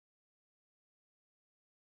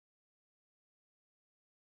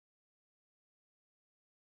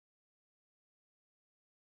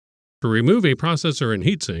To remove a processor and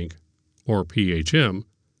heatsink, or PHM,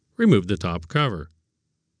 remove the top cover.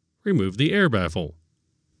 Remove the air baffle.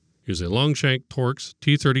 Use a long shank Torx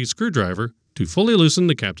T30 screwdriver to fully loosen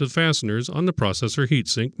the captive fasteners on the processor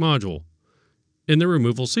heatsink module, in the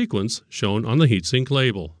removal sequence shown on the heatsink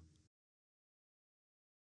label.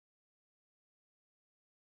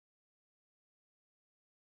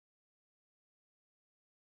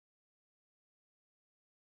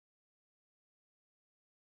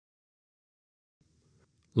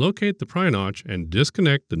 Locate the pry notch and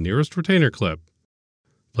disconnect the nearest retainer clip.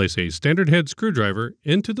 Place a standard head screwdriver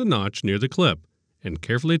into the notch near the clip and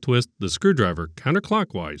carefully twist the screwdriver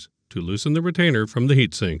counterclockwise to loosen the retainer from the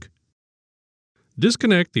heatsink.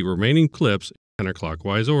 Disconnect the remaining clips in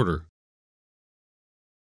counterclockwise order.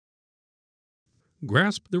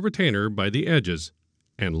 Grasp the retainer by the edges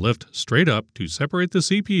and lift straight up to separate the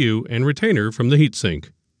CPU and retainer from the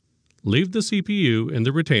heatsink. Leave the CPU in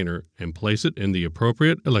the retainer and place it in the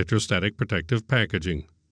appropriate electrostatic protective packaging.